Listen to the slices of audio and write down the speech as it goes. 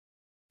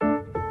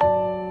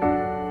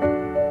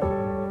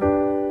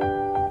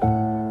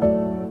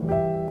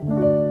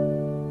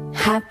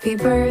Happy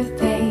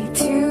birthday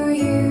to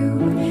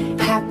you.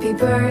 Happy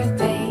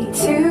birthday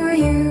to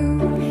you.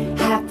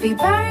 Happy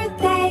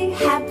birthday,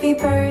 happy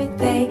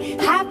birthday,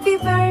 happy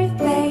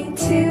birthday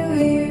to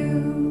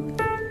you.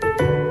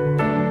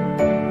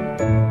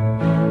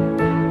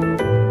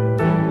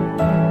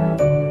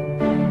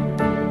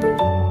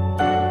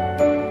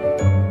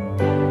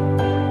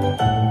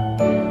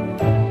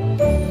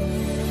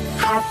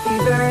 Happy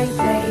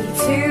birthday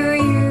to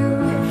you.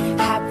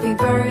 Happy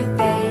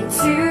birthday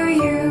to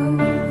you.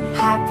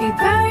 Happy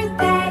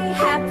birthday,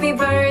 happy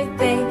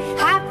birthday,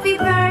 happy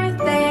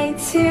birthday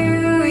to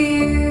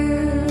you.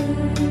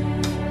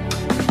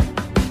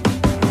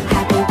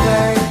 Happy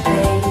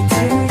birthday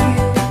to you.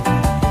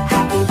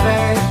 Happy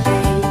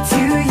birthday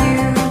to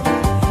you.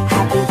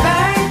 Happy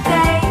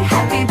birthday,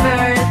 happy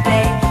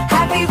birthday,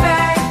 happy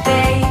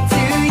birthday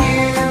to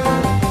you.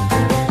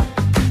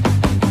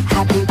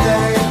 Happy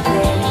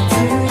birthday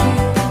to you.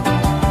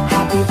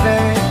 Happy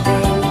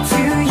birthday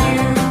to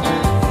you.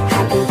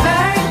 Happy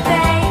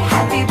birthday,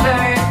 happy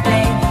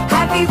birthday,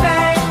 happy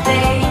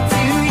birthday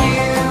to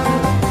you.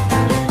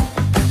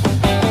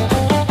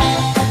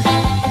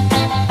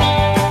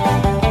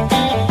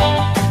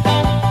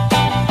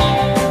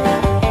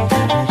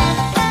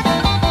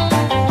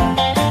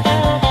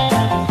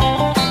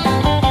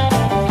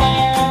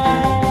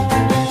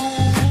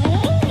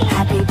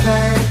 Happy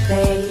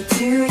birthday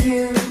to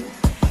you.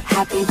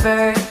 Happy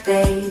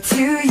birthday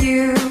to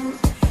you.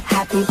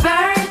 Happy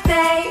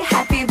birthday,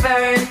 happy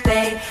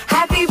birthday,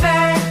 happy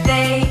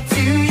birthday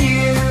to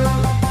you.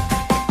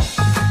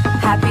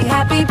 Happy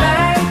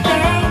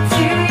birthday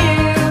to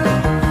you.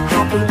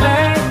 Happy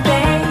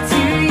birthday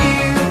to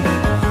you.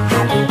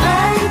 Happy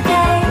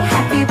birthday,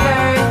 happy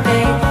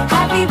birthday,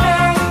 happy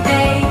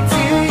birthday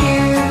to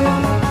you.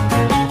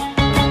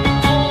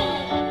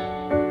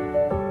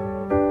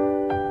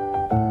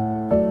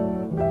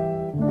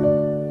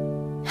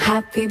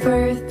 Happy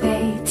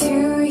birthday to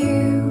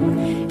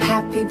you.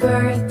 Happy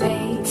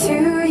birthday to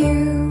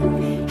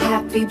you.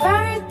 Happy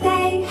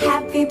birthday,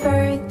 happy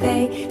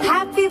birthday,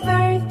 happy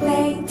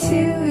birthday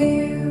to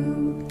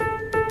you.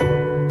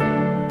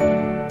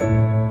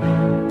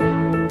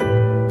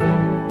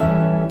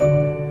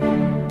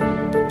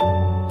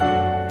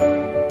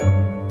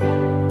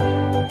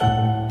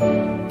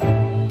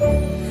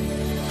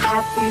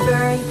 Happy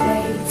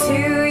birthday to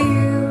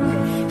you.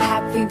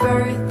 Happy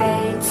birthday.